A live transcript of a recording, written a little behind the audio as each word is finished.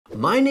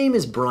My name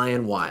is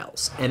Brian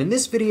Wiles, and in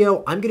this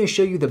video, I'm going to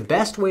show you the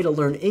best way to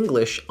learn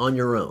English on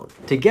your own.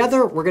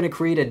 Together, we're going to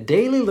create a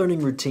daily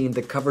learning routine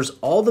that covers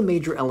all the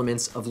major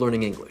elements of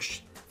learning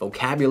English: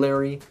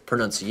 vocabulary,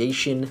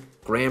 pronunciation,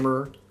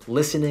 grammar,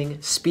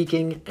 listening,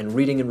 speaking, and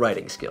reading and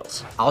writing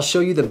skills. I'll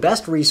show you the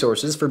best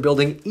resources for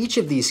building each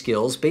of these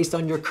skills based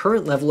on your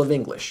current level of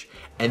English,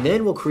 and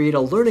then we'll create a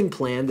learning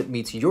plan that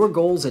meets your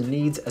goals and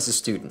needs as a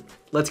student.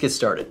 Let's get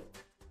started.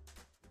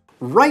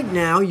 Right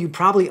now, you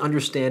probably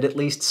understand at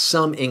least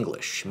some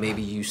English.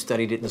 Maybe you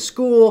studied it in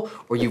school,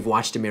 or you've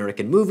watched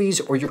American movies,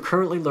 or you're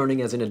currently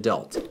learning as an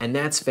adult, and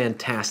that's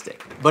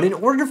fantastic. But in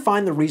order to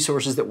find the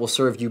resources that will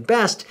serve you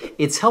best,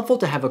 it's helpful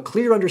to have a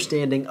clear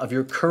understanding of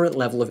your current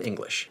level of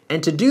English.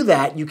 And to do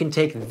that, you can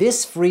take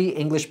this free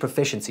English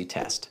proficiency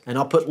test, and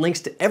I'll put links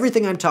to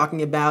everything I'm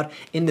talking about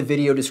in the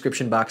video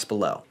description box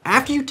below.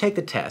 After you take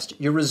the test,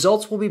 your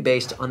results will be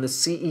based on the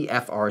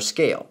CEFR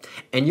scale,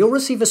 and you'll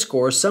receive a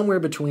score somewhere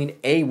between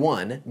A1,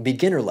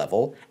 beginner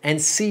level, and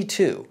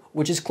C2,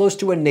 which is close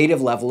to a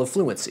native level of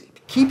fluency.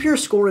 Keep your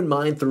score in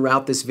mind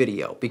throughout this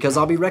video, because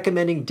I'll be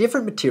recommending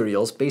different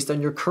materials based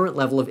on your current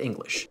level of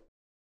English.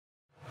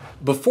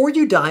 Before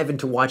you dive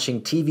into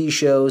watching TV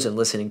shows and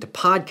listening to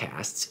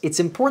podcasts, it's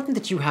important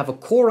that you have a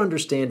core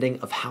understanding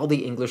of how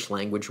the English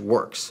language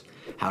works.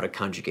 How to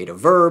conjugate a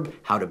verb,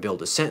 how to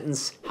build a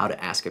sentence, how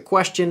to ask a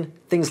question,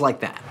 things like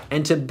that.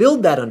 And to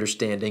build that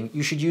understanding,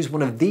 you should use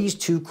one of these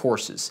two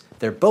courses.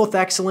 They're both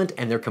excellent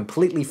and they're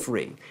completely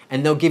free,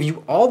 and they'll give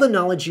you all the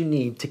knowledge you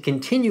need to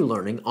continue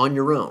learning on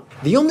your own.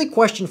 The only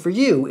question for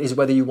you is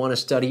whether you want to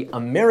study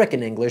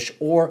American English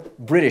or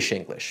British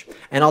English,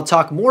 and I'll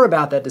talk more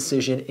about that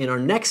decision in our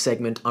next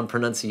segment on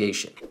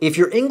pronunciation. If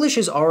your English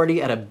is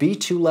already at a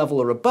B2 level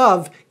or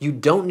above, you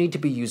don't need to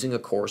be using a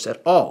course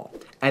at all.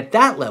 At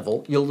that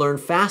level, you'll learn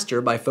faster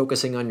by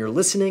focusing on your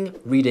listening,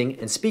 reading,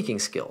 and speaking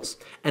skills.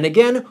 And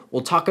again,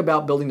 we'll talk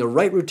about building the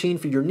right routine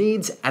for your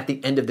needs at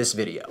the end of this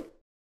video.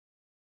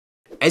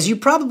 As you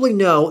probably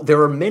know,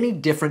 there are many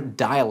different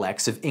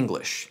dialects of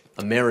English: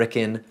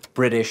 American,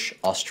 British,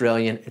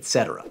 Australian,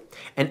 etc.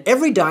 And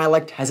every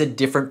dialect has a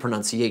different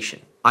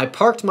pronunciation. I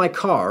parked my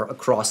car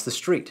across the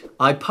street.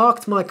 I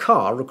parked my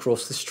car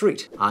across the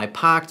street. I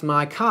parked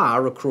my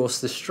car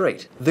across the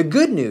street. The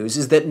good news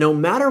is that no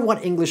matter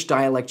what English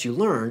dialect you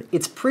learn,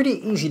 it's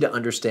pretty easy to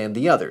understand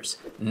the others.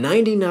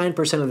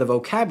 99% of the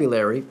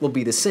vocabulary will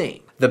be the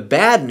same. The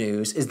bad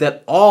news is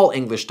that all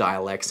English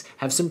dialects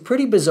have some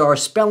pretty bizarre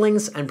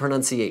spellings and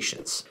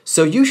pronunciations.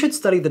 So you should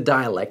study the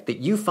dialect that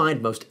you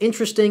find most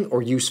interesting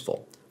or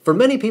useful. For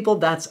many people,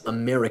 that's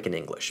American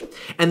English.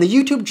 And the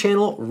YouTube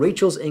channel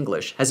Rachel's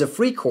English has a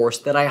free course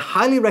that I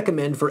highly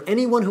recommend for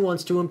anyone who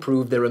wants to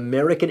improve their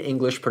American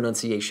English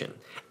pronunciation.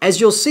 As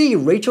you'll see,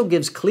 Rachel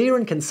gives clear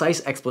and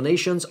concise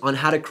explanations on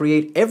how to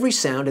create every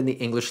sound in the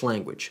English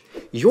language.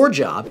 Your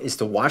job is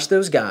to watch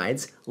those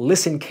guides,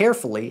 listen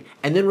carefully,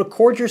 and then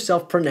record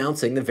yourself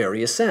pronouncing the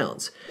various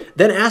sounds.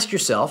 Then ask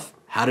yourself,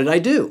 how did I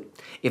do?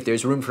 If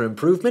there's room for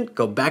improvement,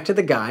 go back to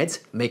the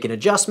guides, make an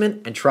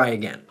adjustment, and try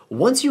again.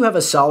 Once you have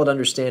a solid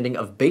understanding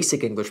of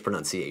basic English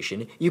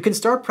pronunciation, you can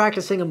start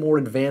practicing a more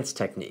advanced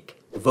technique: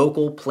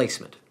 vocal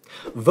placement.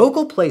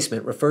 Vocal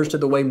placement refers to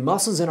the way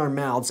muscles in our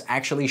mouths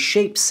actually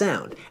shape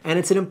sound, and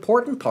it's an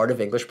important part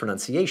of English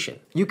pronunciation.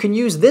 You can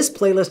use this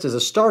playlist as a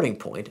starting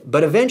point,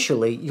 but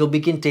eventually you'll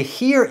begin to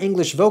hear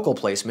English vocal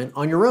placement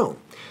on your own.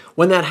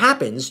 When that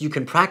happens, you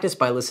can practice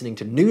by listening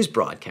to news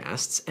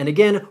broadcasts and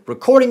again,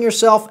 recording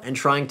yourself and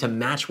trying to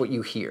match what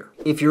you hear.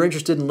 If you're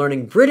interested in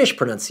learning British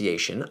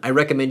pronunciation, I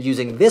recommend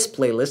using this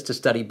playlist to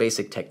study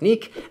basic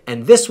technique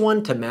and this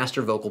one to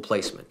master vocal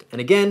placement. And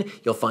again,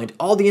 you'll find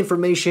all the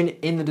information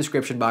in the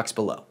description box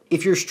below.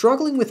 If you're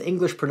struggling with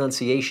English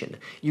pronunciation,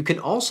 you can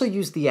also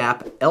use the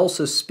app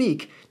Elsa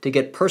Speak to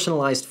get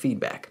personalized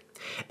feedback.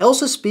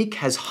 Elsa Speak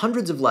has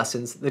hundreds of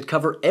lessons that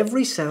cover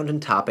every sound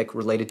and topic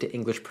related to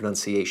English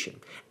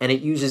pronunciation, and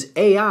it uses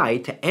AI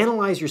to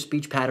analyze your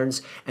speech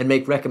patterns and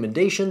make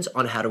recommendations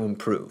on how to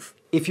improve.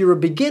 If you're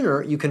a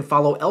beginner, you can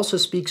follow Elsa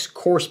Speak's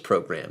course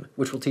program,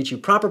 which will teach you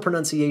proper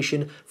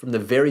pronunciation from the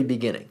very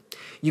beginning.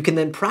 You can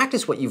then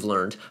practice what you've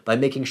learned by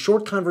making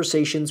short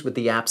conversations with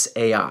the app's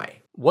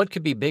AI. What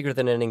could be bigger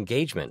than an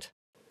engagement?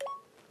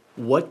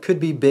 What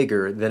could be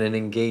bigger than an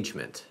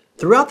engagement?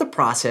 Throughout the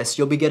process,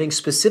 you'll be getting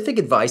specific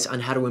advice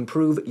on how to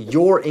improve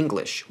your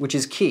English, which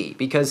is key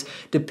because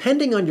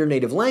depending on your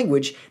native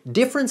language,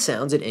 different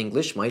sounds in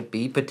English might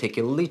be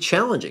particularly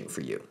challenging for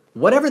you.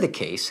 Whatever the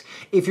case,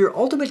 if your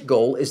ultimate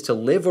goal is to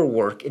live or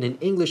work in an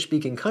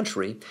English-speaking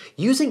country,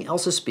 using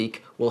Elsa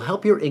Speak will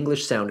help your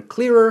English sound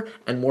clearer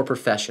and more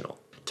professional.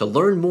 To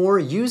learn more,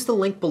 use the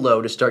link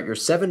below to start your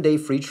 7-day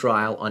free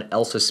trial on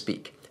Elsa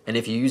Speak. And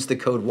if you use the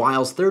code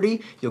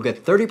WILES30, you'll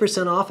get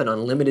 30% off an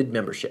unlimited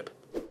membership.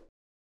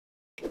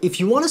 If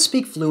you want to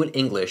speak fluent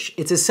English,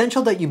 it's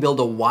essential that you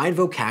build a wide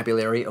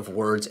vocabulary of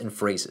words and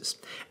phrases.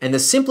 And the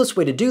simplest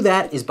way to do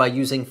that is by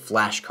using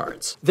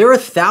flashcards. There are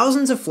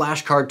thousands of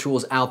flashcard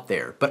tools out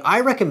there, but I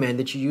recommend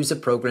that you use a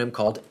program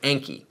called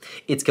Anki.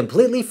 It's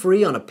completely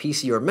free on a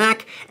PC or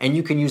Mac, and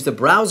you can use the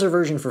browser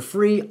version for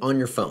free on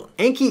your phone.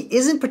 Anki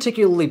isn't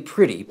particularly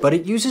pretty, but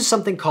it uses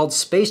something called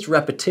spaced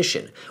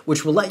repetition,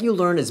 which will let you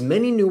learn as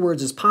many new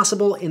words as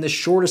possible in the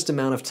shortest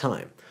amount of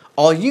time.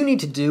 All you need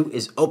to do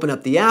is open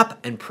up the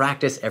app and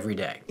practice every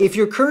day. If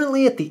you're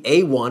currently at the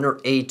A1 or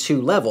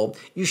A2 level,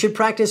 you should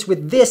practice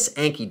with this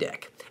Anki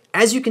deck.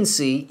 As you can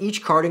see,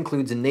 each card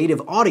includes a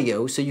native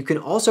audio, so you can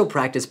also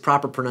practice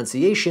proper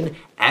pronunciation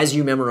as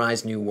you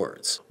memorize new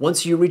words.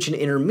 Once you reach an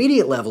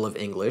intermediate level of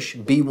English,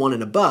 B1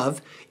 and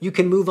above, you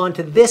can move on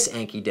to this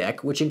Anki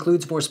deck, which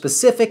includes more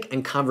specific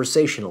and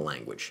conversational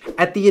language.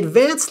 At the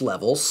advanced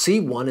level,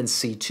 C1 and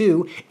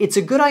C2, it's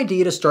a good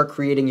idea to start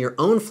creating your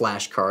own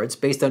flashcards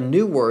based on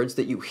new words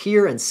that you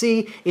hear and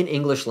see in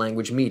English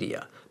language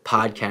media.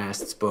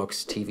 Podcasts,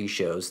 books, TV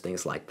shows,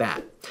 things like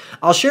that.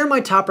 I'll share my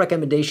top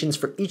recommendations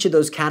for each of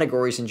those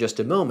categories in just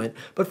a moment,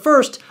 but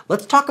first,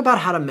 let's talk about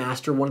how to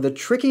master one of the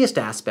trickiest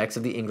aspects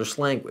of the English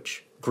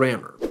language: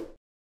 grammar.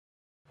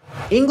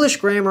 English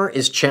grammar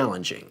is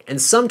challenging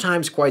and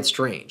sometimes quite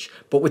strange,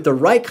 but with the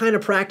right kind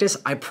of practice,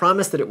 I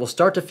promise that it will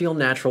start to feel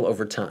natural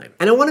over time.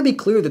 And I want to be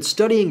clear that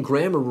studying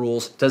grammar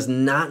rules does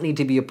not need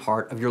to be a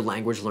part of your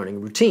language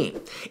learning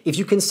routine. If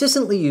you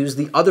consistently use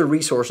the other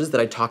resources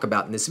that I talk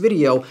about in this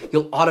video,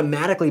 you'll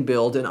automatically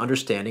build an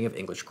understanding of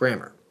English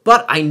grammar.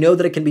 But I know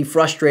that it can be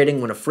frustrating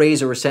when a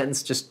phrase or a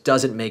sentence just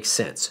doesn't make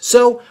sense.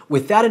 So,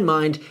 with that in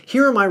mind,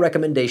 here are my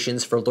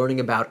recommendations for learning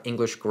about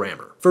English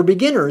grammar. For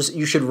beginners,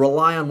 you should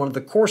rely on one of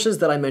the courses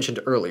that I mentioned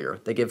earlier.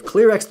 They give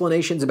clear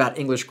explanations about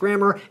English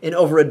grammar in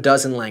over a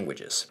dozen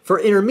languages. For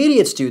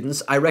intermediate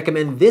students, I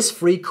recommend this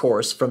free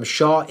course from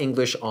Shaw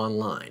English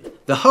Online.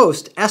 The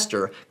host,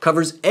 Esther,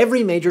 covers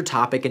every major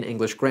topic in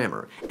English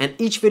grammar, and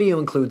each video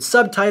includes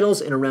subtitles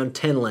in around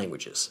 10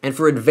 languages. And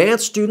for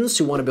advanced students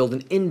who want to build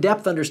an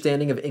in-depth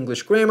understanding of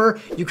English grammar,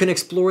 you can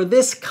explore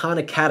this Khan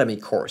Academy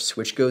course,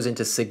 which goes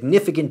into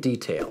significant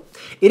detail.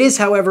 It is,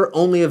 however,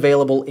 only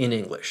available in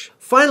English.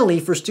 Finally,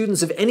 for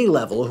students of any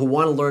level who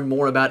want to learn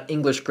more about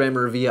English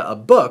grammar via a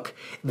book,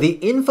 the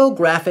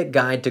Infographic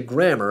Guide to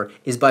Grammar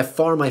is by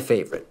far my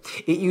favorite.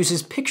 It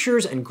uses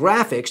pictures and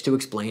graphics to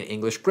explain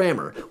English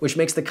grammar, which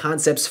makes the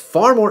concepts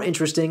far more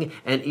interesting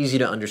and easy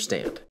to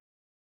understand.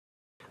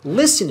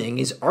 Listening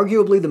is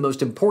arguably the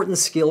most important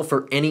skill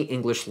for any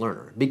English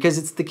learner because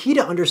it's the key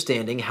to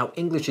understanding how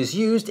English is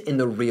used in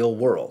the real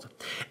world.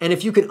 And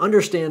if you can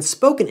understand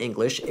spoken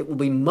English, it will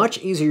be much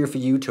easier for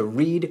you to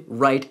read,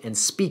 write, and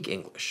speak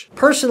English.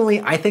 Personally,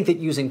 I think that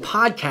using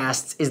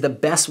podcasts is the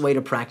best way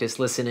to practice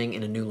listening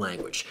in a new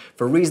language,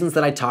 for reasons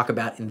that I talk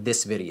about in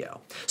this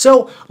video.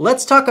 So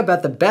let's talk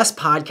about the best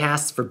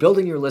podcasts for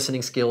building your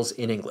listening skills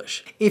in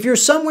English. If you're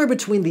somewhere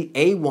between the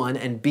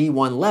A1 and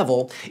B1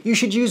 level, you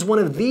should use one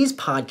of these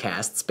podcasts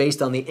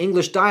based on the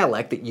English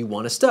dialect that you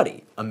want to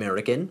study,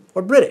 American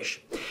or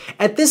British.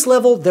 At this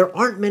level, there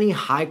aren't many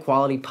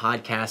high-quality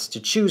podcasts to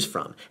choose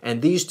from,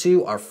 and these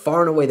two are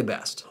far and away the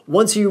best.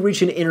 Once you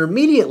reach an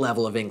intermediate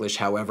level of English,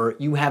 however,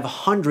 you have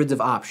hundreds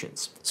of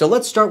options. So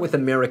let's start with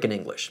American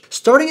English.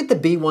 Starting at the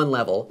B1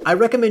 level, I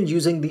recommend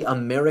using the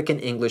American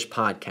English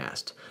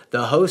podcast.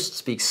 The host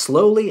speaks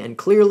slowly and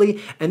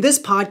clearly, and this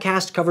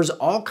podcast covers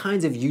all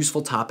kinds of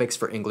useful topics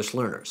for English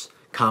learners: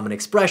 common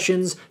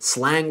expressions,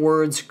 slang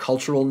words,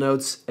 cultural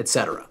notes,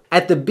 etc.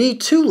 At the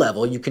B2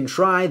 level, you can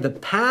try The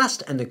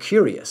Past and the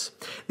Curious.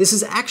 This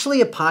is actually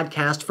a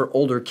podcast for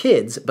older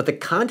kids, but the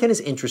content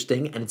is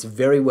interesting and it's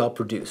very well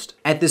produced.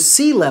 At the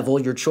C level,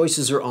 your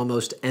choices are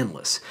almost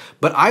endless,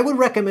 but I would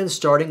recommend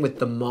starting with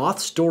The Moth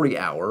Story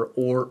Hour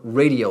or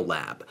Radio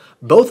Lab,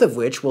 both of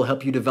which will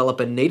help you develop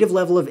a native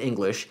level of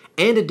English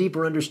and a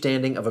deeper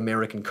understanding of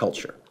American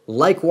culture.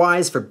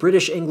 Likewise, for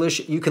British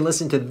English, you can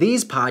listen to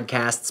these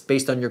podcasts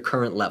based on your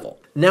current level.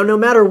 Now, no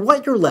matter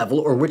what your level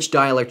or which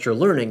dialect you're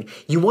learning,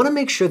 you want to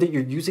make sure that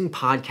you're using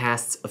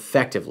podcasts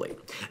effectively.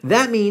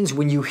 That means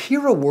when you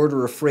hear a word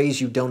or a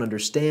phrase you don't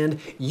understand,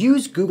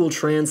 use Google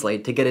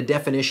Translate to get a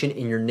definition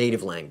in your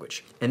native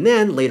language. And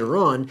then, later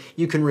on,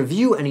 you can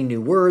review any new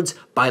words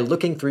by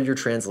looking through your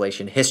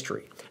translation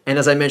history. And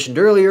as I mentioned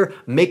earlier,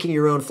 making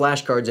your own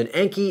flashcards in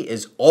Anki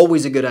is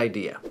always a good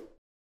idea.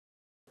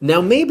 Now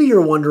maybe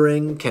you're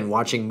wondering, can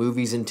watching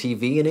movies and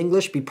TV in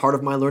English be part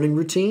of my learning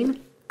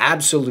routine?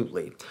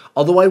 Absolutely.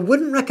 Although I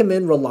wouldn't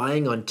recommend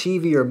relying on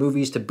TV or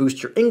movies to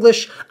boost your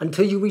English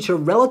until you reach a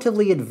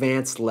relatively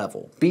advanced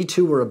level,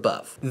 B2 or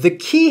above. The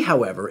key,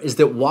 however, is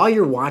that while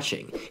you're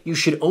watching, you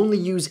should only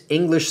use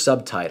English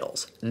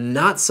subtitles,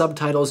 not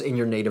subtitles in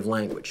your native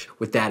language.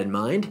 With that in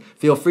mind,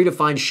 feel free to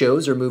find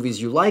shows or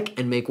movies you like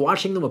and make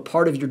watching them a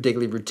part of your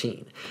daily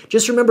routine.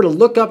 Just remember to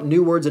look up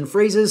new words and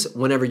phrases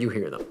whenever you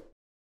hear them.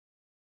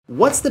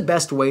 What's the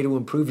best way to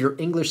improve your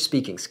English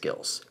speaking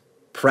skills?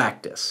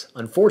 Practice.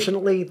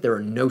 Unfortunately, there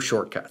are no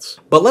shortcuts.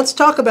 But let's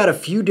talk about a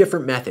few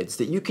different methods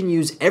that you can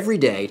use every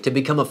day to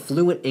become a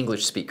fluent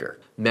English speaker.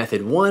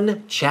 Method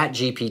 1,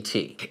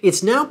 ChatGPT.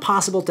 It's now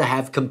possible to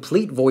have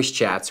complete voice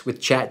chats with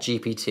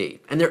ChatGPT,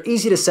 and they're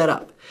easy to set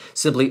up.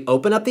 Simply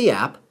open up the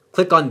app,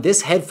 click on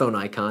this headphone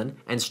icon,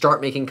 and start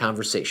making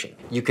conversation.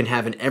 You can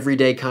have an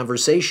everyday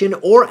conversation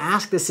or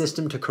ask the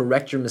system to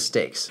correct your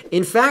mistakes.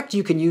 In fact,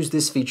 you can use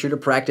this feature to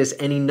practice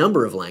any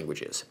number of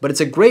languages, but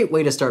it's a great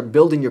way to start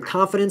building your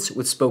confidence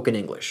with spoken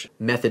English.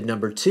 Method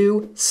number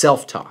 2,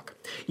 self-talk.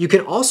 You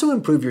can also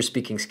improve your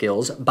speaking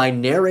skills by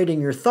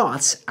narrating your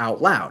thoughts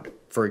out loud.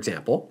 For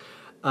example,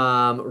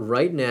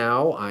 right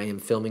now I am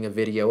filming a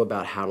video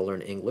about how to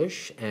learn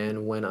English,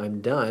 and when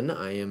I'm done,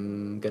 I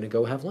am gonna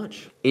go have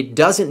lunch. It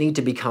doesn't need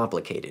to be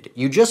complicated.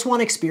 You just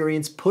want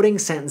experience putting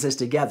sentences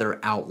together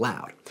out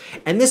loud.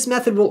 And this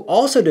method will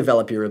also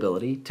develop your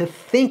ability to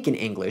think in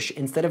English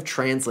instead of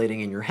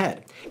translating in your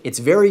head. It's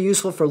very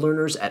useful for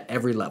learners at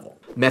every level.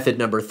 Method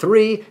number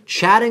 3,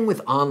 chatting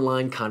with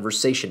online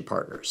conversation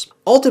partners.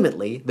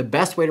 Ultimately, the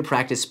best way to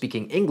practice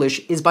speaking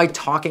English is by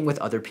talking with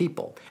other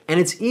people, and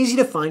it's easy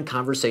to find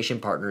conversation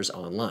partners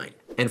online.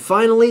 And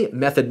finally,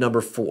 method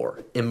number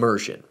 4,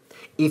 immersion.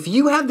 If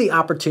you have the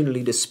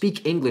opportunity to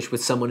speak English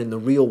with someone in the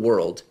real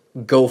world,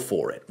 go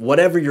for it,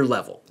 whatever your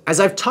level.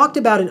 As I've talked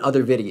about in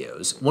other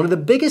videos, one of the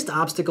biggest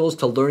obstacles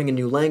to learning a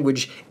new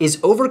language is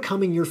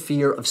overcoming your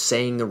fear of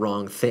saying the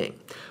wrong thing.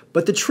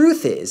 But the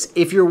truth is,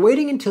 if you're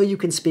waiting until you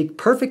can speak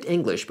perfect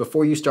English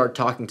before you start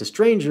talking to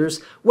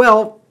strangers,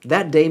 well,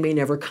 that day may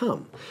never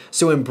come.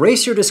 So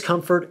embrace your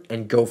discomfort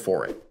and go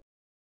for it.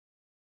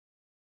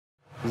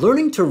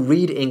 Learning to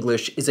read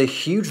English is a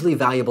hugely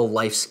valuable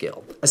life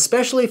skill,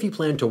 especially if you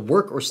plan to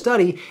work or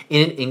study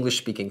in an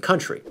English-speaking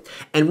country.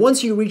 And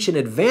once you reach an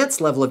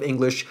advanced level of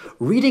English,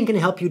 reading can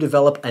help you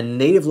develop a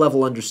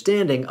native-level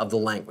understanding of the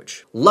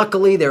language.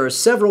 Luckily, there are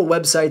several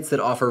websites that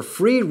offer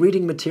free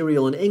reading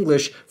material in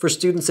English for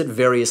students at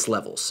various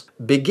levels.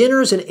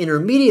 Beginners and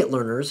intermediate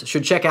learners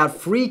should check out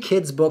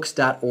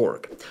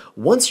freekidsbooks.org.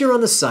 Once you're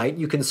on the site,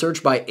 you can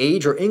search by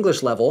age or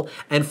English level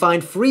and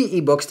find free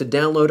ebooks to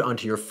download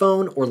onto your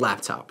phone or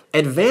laptop.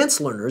 Advanced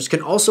learners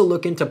can also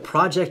look into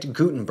Project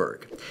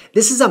Gutenberg.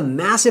 This is a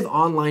massive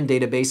online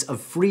database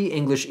of free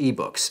English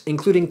ebooks,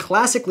 including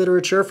classic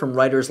literature from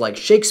writers like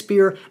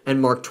Shakespeare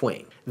and Mark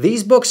Twain.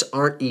 These books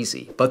aren't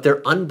easy, but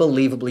they're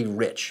unbelievably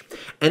rich.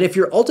 And if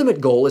your ultimate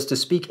goal is to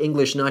speak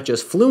English not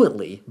just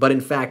fluently, but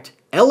in fact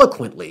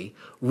eloquently,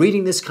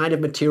 reading this kind of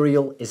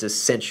material is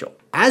essential.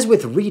 As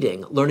with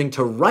reading, learning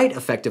to write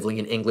effectively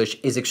in English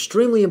is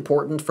extremely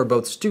important for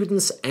both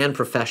students and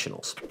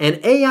professionals.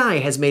 And AI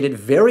has made it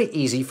very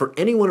easy for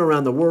anyone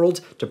around the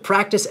world to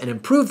practice and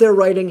improve their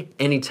writing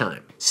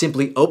anytime.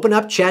 Simply open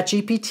up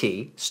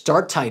ChatGPT,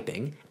 start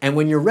typing, and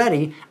when you're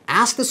ready,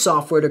 ask the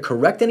software to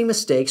correct any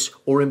mistakes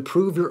or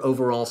improve your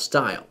overall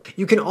style.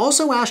 You can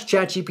also ask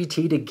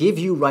ChatGPT to give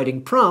you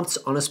writing prompts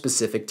on a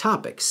specific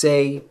topic,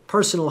 say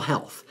personal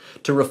health,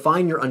 to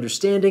refine your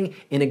understanding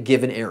in a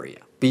given area.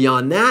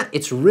 Beyond that,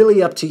 it's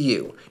really up to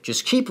you.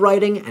 Just keep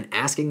writing and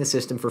asking the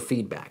system for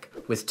feedback.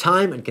 With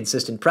time and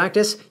consistent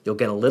practice, you'll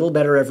get a little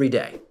better every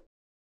day.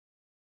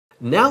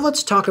 Now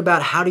let's talk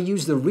about how to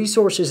use the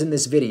resources in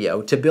this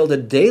video to build a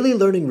daily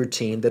learning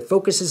routine that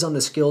focuses on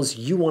the skills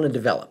you want to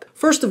develop.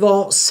 First of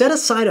all, set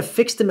aside a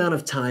fixed amount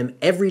of time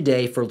every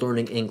day for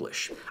learning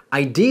English.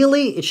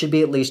 Ideally, it should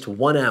be at least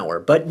 1 hour,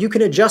 but you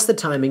can adjust the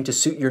timing to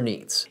suit your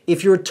needs.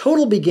 If you're a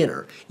total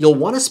beginner, you'll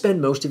want to spend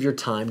most of your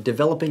time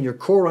developing your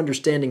core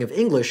understanding of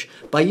English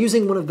by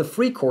using one of the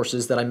free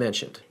courses that I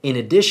mentioned. In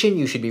addition,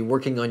 you should be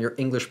working on your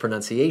English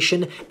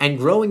pronunciation and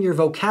growing your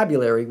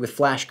vocabulary with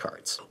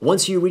flashcards.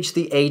 Once you reach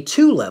the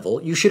A2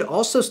 level, you should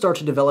also start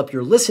to develop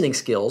your listening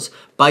skills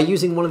by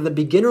using one of the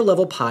beginner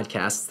level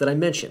podcasts that I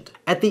mentioned.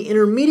 At the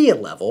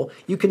intermediate level,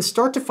 you can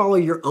start to follow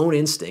your own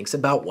instincts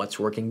about what's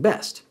working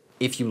best.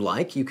 If you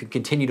like, you can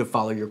continue to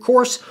follow your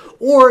course,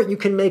 or you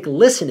can make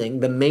listening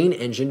the main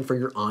engine for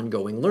your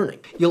ongoing learning.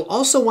 You'll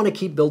also want to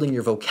keep building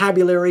your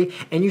vocabulary,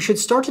 and you should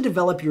start to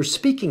develop your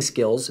speaking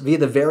skills via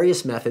the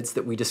various methods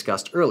that we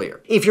discussed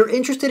earlier. If you're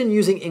interested in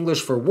using English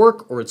for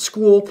work or at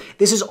school,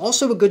 this is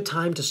also a good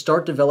time to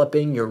start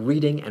developing your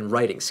reading and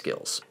writing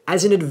skills.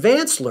 As an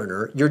advanced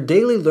learner, your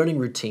daily learning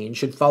routine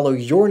should follow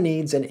your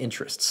needs and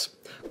interests.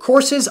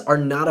 Courses are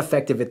not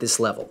effective at this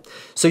level,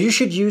 so you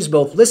should use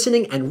both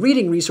listening and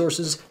reading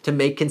resources to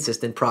make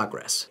consistent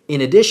progress.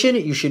 In addition,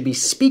 you should be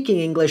speaking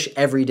English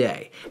every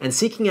day and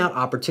seeking out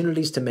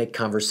opportunities to make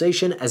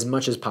conversation as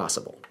much as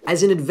possible.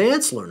 As an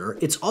advanced learner,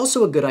 it's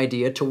also a good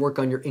idea to work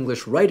on your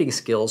English writing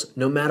skills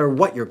no matter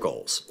what your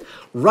goals.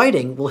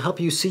 Writing will help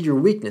you see your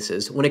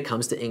weaknesses when it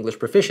comes to English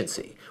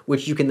proficiency,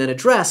 which you can then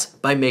address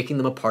by making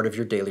them a part of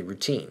your daily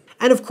routine.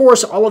 And of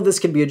course, all of this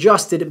can be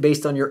adjusted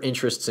based on your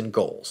interests and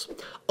goals.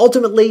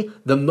 Ultimately,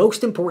 the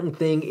most important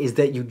thing is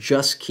that you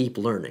just keep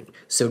learning.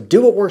 So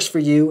do what works for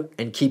you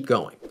and keep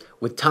going.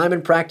 With time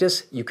and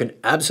practice, you can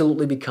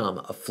absolutely become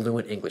a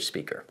fluent English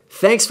speaker.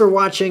 Thanks for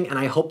watching, and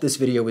I hope this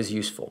video was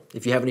useful.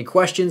 If you have any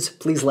questions,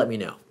 please let me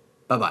know.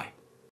 Bye-bye.